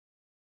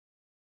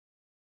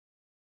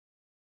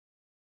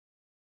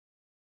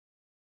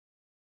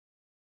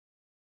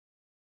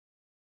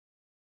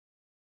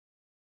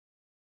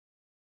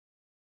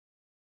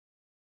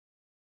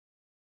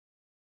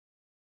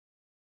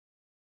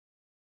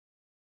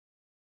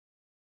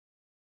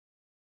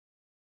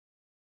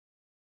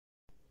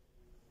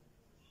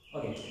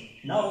Okay,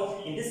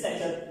 now in this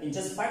lecture, in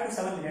just 5 to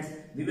 7 minutes,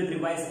 we will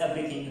revise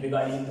everything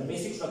regarding the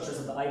basic structures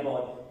of the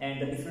eyeball and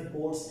the different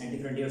ports and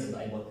different layers of the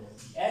eyeball.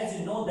 As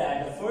you know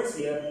that the first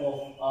layer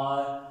of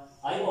our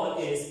eyeball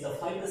is the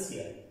fibrous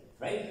layer,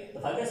 right? The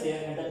fibrous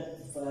layer,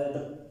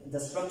 and the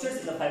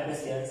structures in the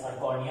fibrous layers are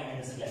cornea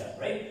and the sclera,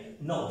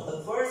 right? Now,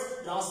 the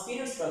first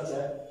transparent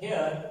structure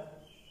here,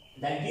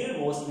 the anterior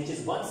most, which is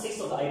 1/6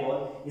 of the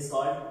eyeball, is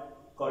called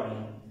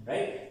cornea,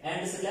 right?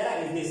 And the sclera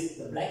is this,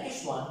 the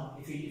blackish one.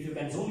 If you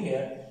can zoom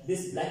here,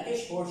 this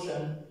blackish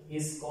portion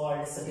is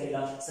called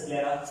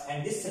sclera,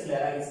 and this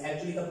sclera is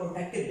actually the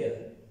protective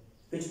layer,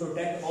 which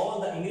protect all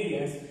the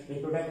ingredients,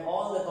 which protect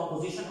all the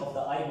composition of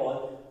the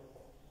eyeball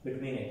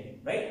between it,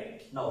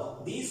 right?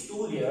 Now, these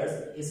two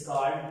layers is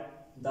called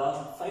the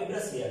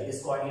fibrous layer,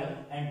 this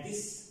cornea, and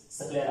this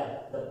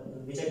sclera,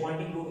 which I am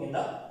pointing to in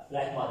the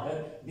black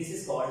marker. This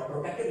is called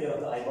protective layer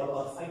of the eyeball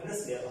or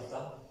fibrous layer of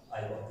the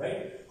eyeball,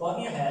 right?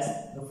 Cornea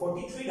has the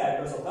 43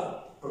 diopters of the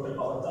total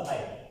power of the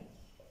eye,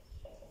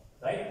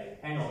 right?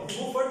 And now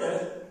to move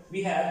further,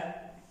 we have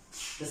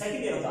the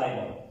second layer of the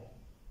eyeball,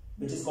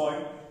 which is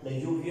called the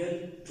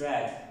uveal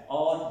tract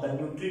or the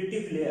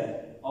nutritive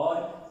layer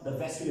or the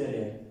vascular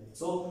layer.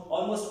 So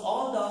almost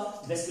all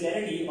the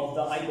vascularity of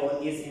the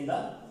eyeball is in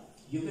the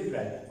uveal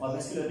tract or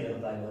vascular layer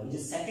of the eyeball, which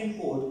is second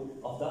port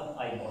of the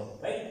eyeball,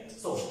 right?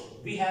 So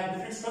we have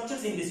different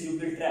structures in this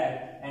uveal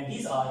tract, and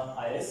these are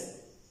iris.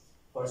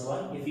 First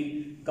one, if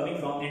we coming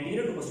from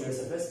anterior to posterior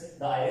surface,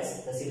 the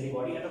iris, the ciliary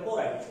body, and the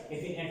choroid.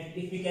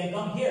 If we can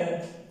come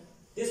here,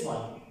 this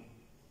one,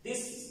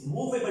 this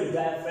movable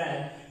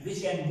diaphragm,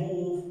 which can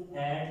move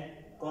and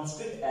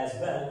constrict as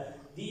well.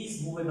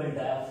 These movable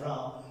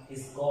diaphragm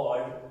is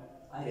called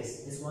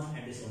iris. This one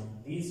and this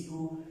one. These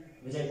two,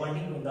 which I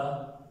pointing to in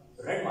the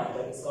red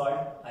marker, is called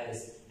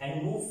iris.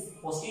 And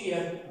move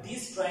posterior,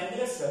 this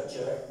triangular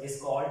structure is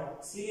called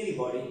ciliary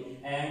body,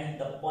 and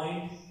the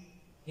point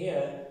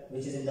here,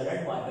 which is in the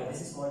red marker,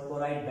 this is called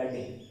choroid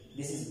bedding.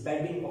 This is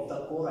bedding of the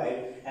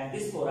choroid, and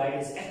this choroid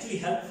is actually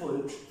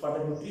helpful for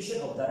the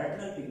nutrition of the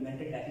retinal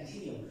pigmented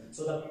epithelium.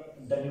 So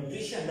the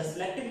nutrition, the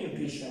selective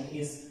nutrition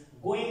is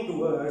going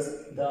towards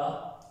the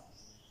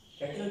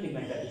retinal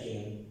pigmented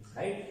epithelium,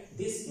 right?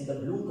 This in the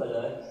blue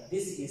color,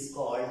 this is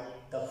called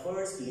the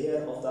first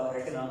layer of the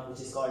retina,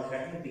 which is called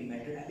retinal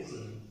pigmented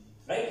epithelium,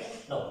 right?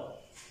 Now,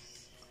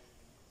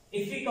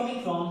 if we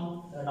coming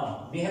from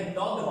now, we have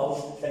talked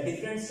about the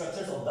different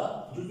structures of the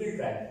uveal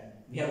tract.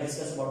 We have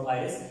discussed about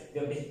iris, we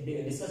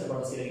have discussed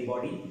about the ciliary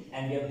body,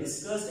 and we have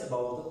discussed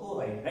about the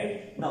choroid,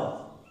 right?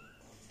 Now,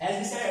 as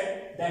we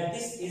said that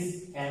this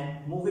is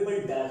an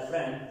movable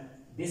diaphragm,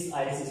 this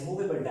iris is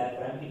movable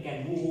diaphragm, it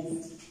can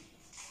move,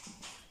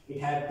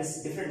 it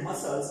has different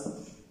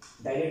muscles,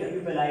 dilator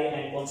pupillae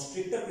and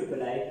constrictor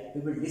pupillae. We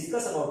will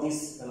discuss about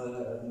these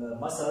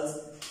muscles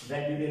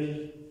when we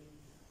will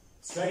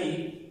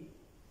study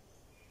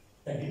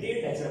the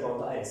detailed lecture about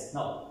the iris.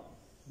 Now,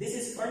 this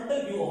is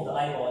frontal view of the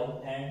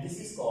eyeball, and this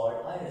is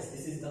called iris.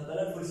 This is the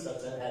colorful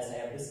structure, as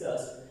I have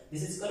discussed.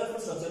 This is colorful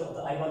structure of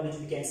the eyeball, which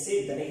we can see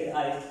with the naked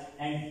eye,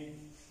 and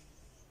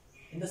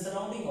in the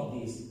surrounding of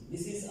these,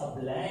 this is a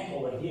blank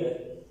over here,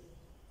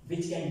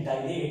 which can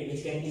dilate,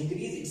 which can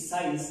increase its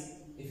size.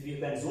 If you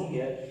can zoom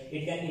here,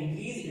 it can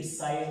increase its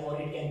size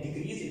or it can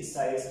decrease its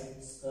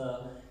size.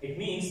 It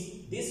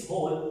means this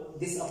hole,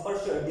 this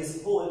aperture,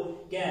 this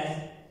hole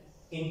can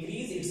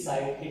increase its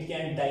size, it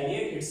can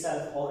dilate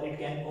itself or it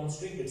can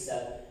constrict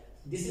itself.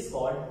 This is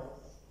called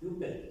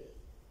pupil.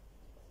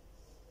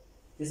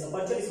 This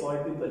aperture is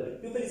called pupil.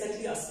 Pupil is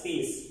actually a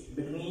space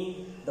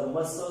between the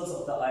muscles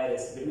of the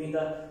iris, between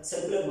the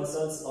circular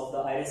muscles of the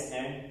iris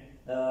and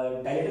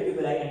dilator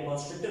pupillae and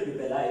constrictor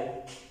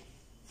pupillae.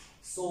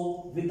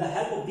 So with the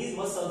help of these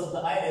muscles of the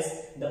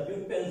iris, the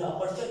pupil, the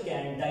aperture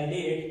can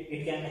dilate,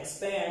 it can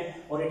expand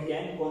or it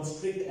can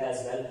constrict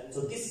as well.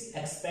 So this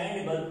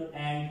expandable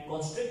and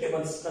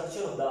constrictable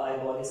structure of the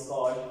eyeball is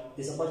called,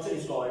 this aperture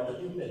is called the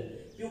pupil.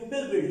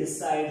 Pupil will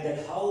decide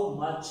that how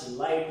much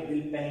light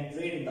will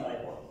penetrate in the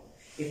eyeball.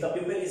 If the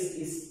pupil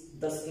is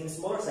thus in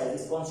smaller size,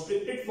 is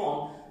constricted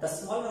form, the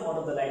smaller amount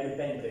of the light will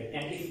penetrate.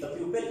 And if the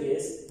pupil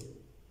is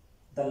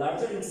the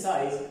larger in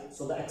size,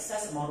 so the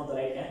excess amount of the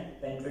light can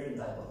penetrate in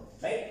the eyeball,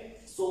 right?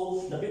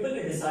 So the pupil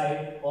will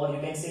decide, or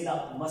you can say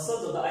the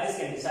muscles of the iris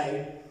can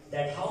decide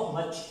that how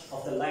much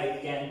of the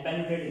light can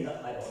penetrate in the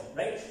eyeball,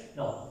 right?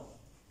 Now,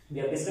 we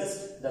have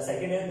discussed the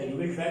second layer, the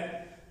uveal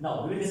tract.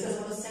 Now, we will discuss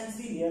about the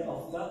sensory layer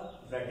of the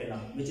retina,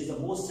 which is the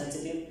most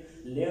sensitive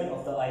layer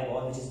of the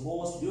eyeball, which is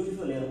most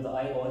beautiful layer of the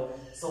eyeball.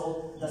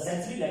 So the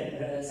sensory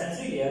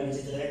layer, which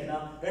is the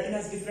retina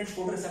has different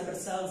photoreceptor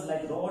cells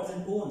like rods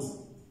and cones.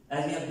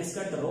 As we have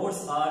discussed, the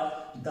rods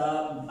are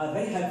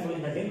very helpful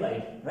in the dim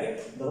light, right?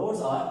 The rods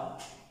are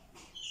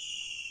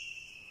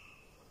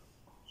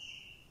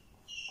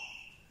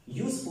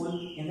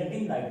useful in the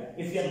dim light.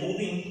 If you are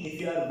moving, if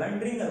you are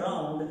wandering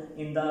around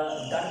in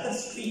the darker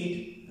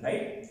street,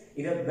 right?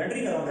 If you are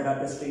wandering around the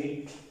darker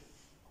street,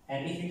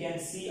 and if you can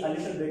see a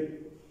little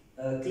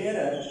bit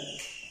clearer,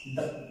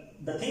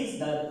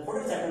 the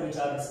photoreceptors which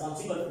are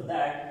responsible for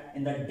that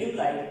in the dim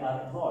light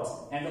are rods,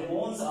 and the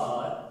cones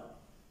are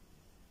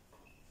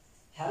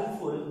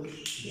helpful.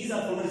 These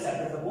are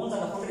photoreceptors. The cones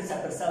are the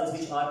photoreceptor cells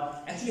which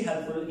are actually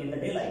helpful in the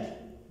daylight.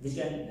 Which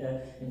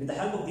can, with the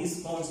help of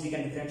these cones, we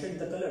can differentiate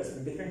the colors,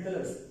 the different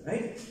colors,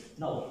 right?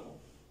 Now,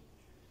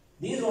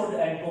 these rods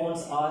and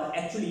cones are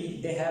actually,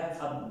 they have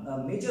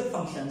a major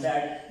function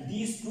that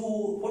these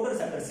two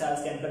photoreceptor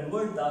cells can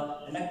convert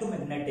the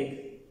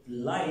electromagnetic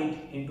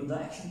light into the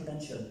action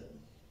potential,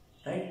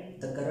 right?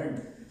 The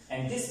current,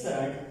 and this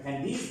current,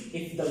 and these,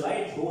 if the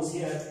light goes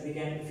here, if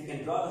you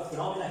can draw the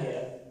phenomena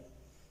here.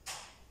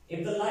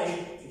 If the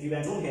light, if you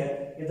can zoom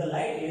here, if the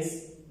light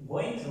is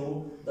going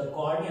through the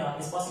cornea,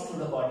 is passing through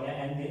the cornea,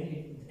 and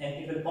then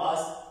it will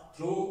pass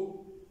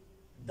through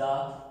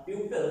the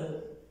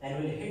pupil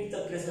and will hit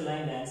the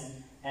crystalline lens,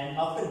 and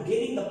after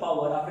gaining the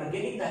power, after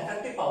gaining the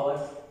effective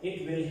power,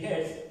 it will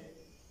hit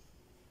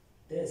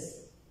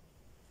this,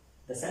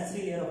 the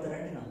sensory layer of the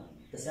retina,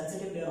 the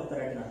sensitive layer of the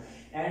retina,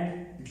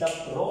 and the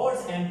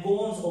rods and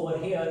cones over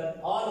here,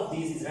 all of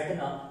these is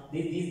retina.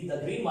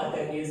 The green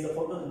marker is the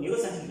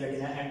neurosensory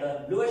retina, and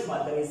the bluish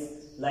marker is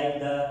like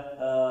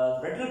the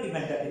retinal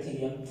pigment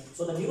epithelium.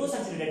 So the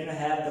neurosensory retina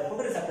have the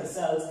photoreceptor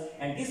cells,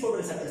 and these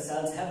photoreceptor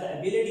cells have the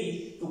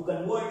ability to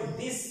convert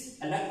this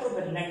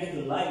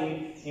electromagnetic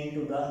light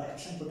into the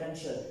action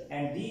potential,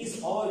 and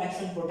these all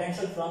action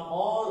potential from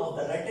all of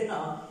the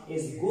retina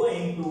is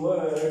going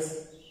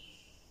towards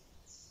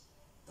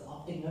the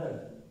optic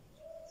nerve.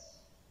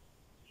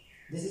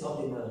 This is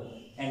optic nerve,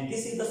 and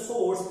this is the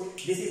source,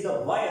 this is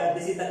the wire,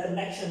 this is the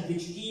connection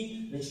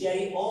which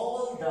carry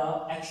all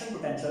the action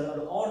potential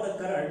or all the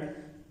current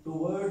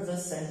towards the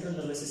central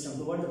nervous system,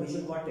 towards the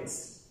visual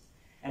cortex.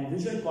 And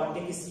visual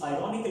cortex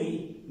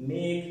ironically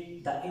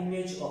make the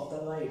image of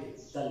the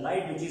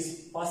light which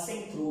is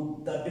passing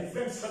through the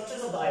different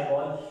structures of the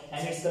eyeball,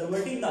 and it's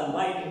converting the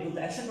light into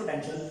the action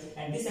potential,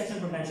 and this action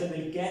potential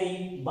will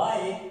carry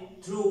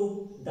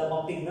through the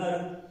optic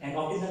nerve, and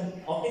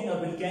optic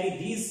nerve will carry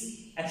these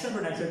action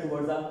potential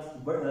towards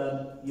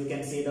the, you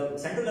can say, the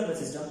central nervous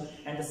system,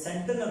 and the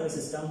central nervous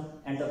system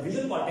and the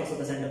visual cortex of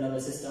the central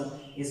nervous system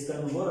is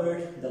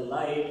convert the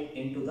light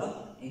into the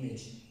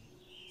image.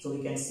 So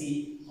we can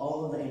see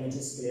all the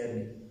images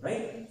clearly,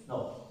 right?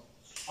 Now,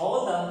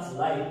 all the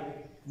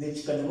light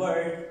which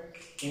convert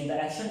in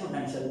the action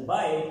potential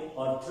by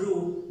or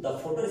through the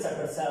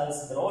photoreceptor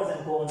cells, the rods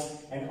and cones,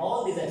 and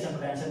all these action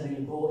potential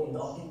will go in the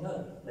optic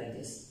nerve like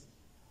this.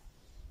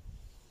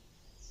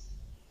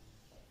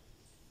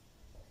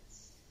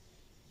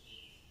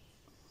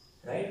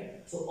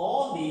 Right? So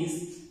all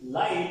these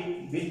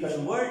light will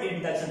convert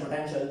into action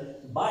potential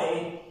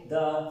by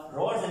the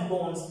rods and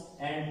cones,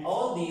 and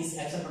all these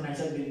action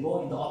potential will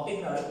go in the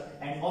optic nerve,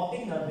 and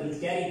optic nerve will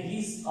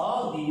carry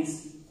all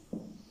these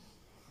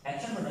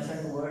action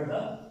potential toward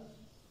the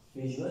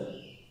visual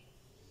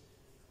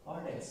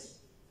cortex.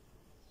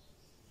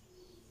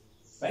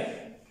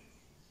 Right?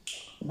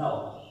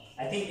 Now,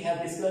 I think we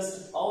have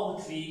discussed all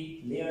the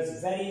three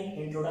layers very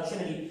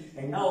introductionally,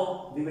 and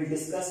now we will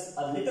discuss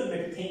a little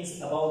bit things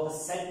about the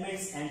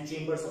segments and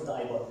chambers of the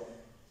eyeball.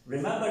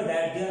 Remember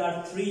that there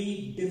are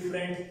three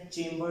different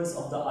chambers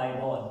of the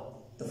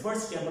eyeball. The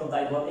first chamber of the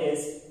eyeball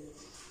is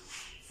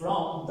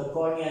from the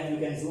cornea, you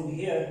can zoom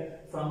here,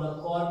 from the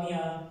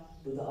cornea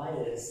to the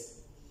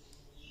iris.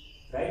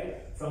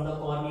 Right? From the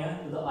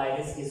cornea to the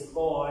iris is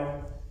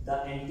called the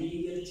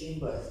anterior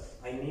chamber.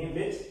 I named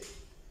it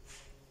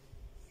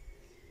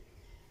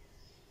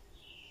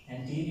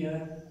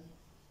anterior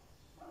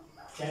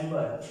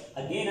chamber.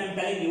 Again, I am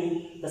telling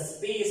you, the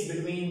space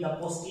between the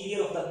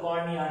posterior of the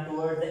cornea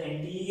toward the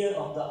anterior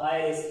of the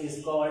iris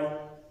is called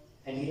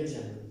anterior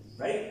chamber.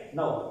 Right?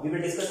 Now, we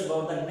will discuss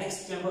about the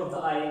next chamber of the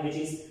eye, which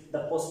is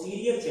the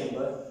posterior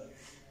chamber,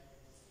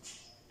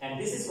 and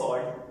this is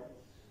called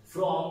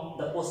from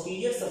the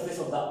posterior surface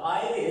of the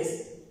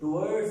iris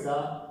towards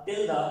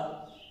till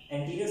the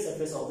anterior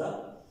surface of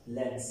the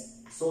lens.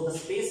 So the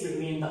space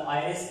between the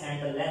iris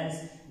and the lens,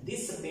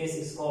 this space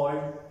is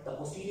called the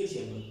posterior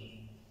chamber.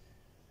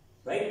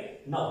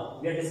 Right? Now,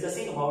 we are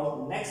discussing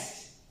about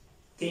next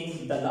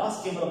thing, the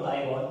last chamber of the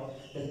eyeball,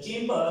 the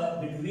chamber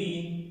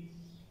between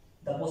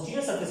the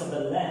posterior surface of the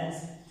lens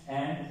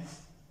and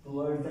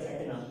towards the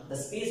retina. The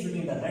space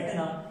between the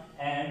retina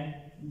and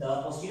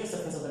the posterior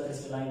surface of the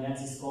crystalline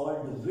lens is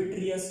called the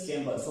vitreous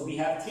chamber. So we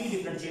have three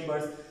different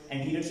chambers: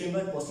 anterior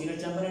chamber, posterior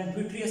chamber, and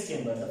vitreous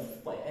chamber.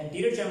 The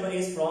anterior chamber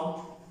is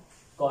from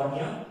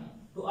cornea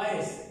to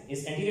iris,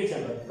 is anterior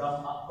chamber.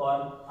 From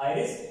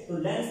iris to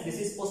lens, this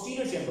is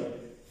posterior chamber.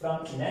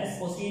 From lens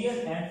posterior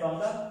and from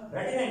the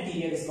retina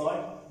anterior is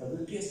called the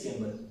vitreous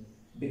chamber.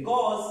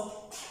 Because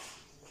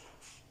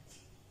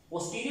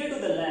posterior to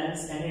the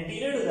lens and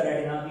anterior to the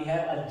retina, we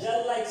have a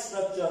gel-like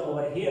structure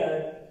over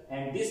here,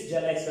 and this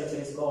gel-like structure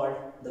is called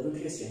the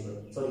vitreous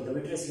chamber. Sorry, the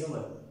vitreous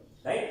humor.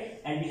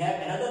 Right? And we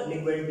have another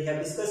liquid, we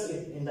have discussed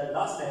it in the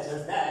last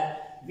lectures,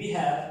 that we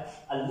have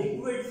a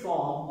liquid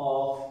form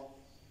of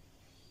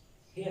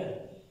here.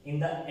 in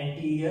the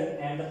anterior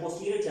and the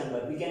posterior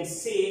chamber. We can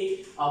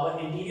say our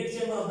anterior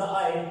chamber of the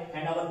eye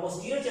and our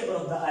posterior chamber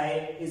of the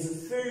eye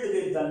is filled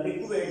with the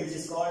liquid which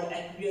is called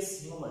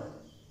aqueous humor.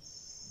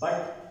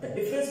 But the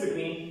difference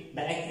between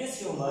the aqueous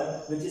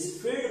humor, which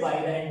is filled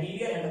by the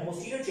anterior and the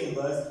posterior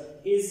chambers,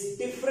 is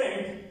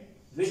different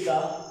with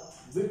the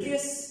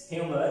vitreous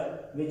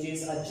humor, which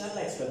is a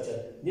gel-like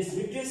structure. This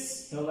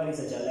vitreous humor is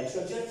a gel-like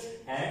structure,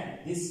 and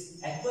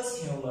this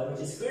aqueous humor,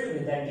 which is filled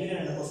with the anterior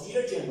and the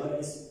posterior chamber,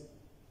 is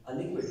a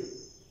liquid,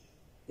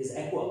 is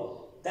aqua.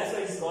 That's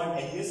why it is called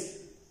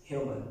aqueous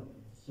humor.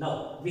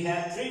 Now we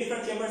have three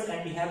different chambers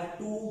and we have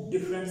two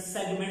different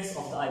segments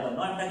of the eyeball.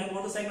 Now I'm talking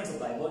about the segments of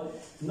the eyeball.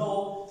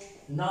 Now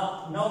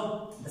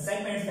the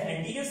segments, the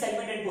anterior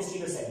segment and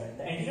posterior segment.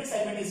 The anterior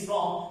segment is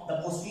from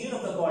the posterior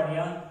of the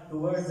cornea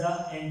towards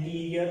the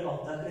anterior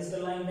of the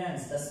crystalline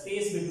lens. The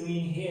space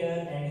between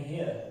here and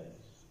here.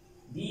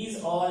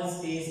 These all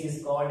space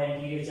is called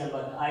anterior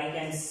chamber. I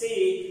can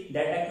say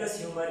that aqueous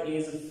humor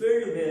is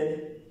filled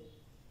with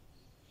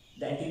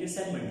the anterior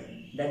segment.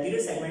 The anterior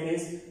segment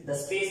is the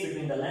space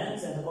between the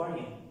lens and the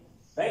cornea.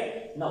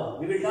 Right? Now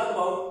we will talk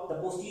about the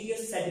posterior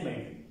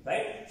segment.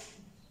 Right?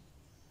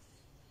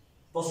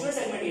 Posterior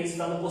segment is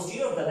from the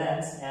posterior of the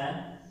lens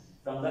and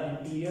from the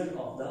anterior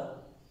of the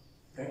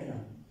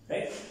retina.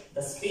 Right?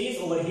 The space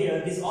over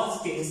here, this all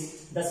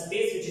space, the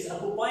space which is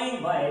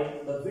occupied by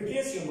the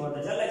vitreous humor,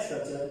 the gel-like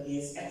structure,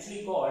 is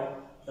actually called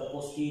the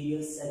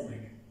posterior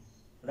segment.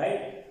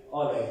 Right?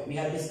 Alright, we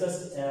have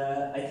discussed,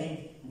 I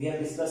think we have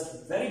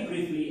discussed very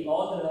briefly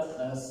all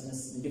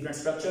the different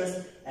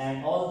structures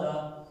and all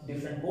the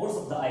different pores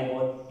of the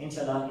eyeball.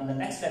 Inshallah, in the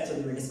next lecture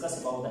we will discuss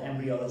about the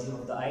embryology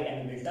of the eye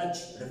and we will touch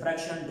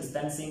refraction,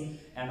 dispensing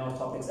and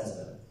orthoptics as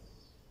well.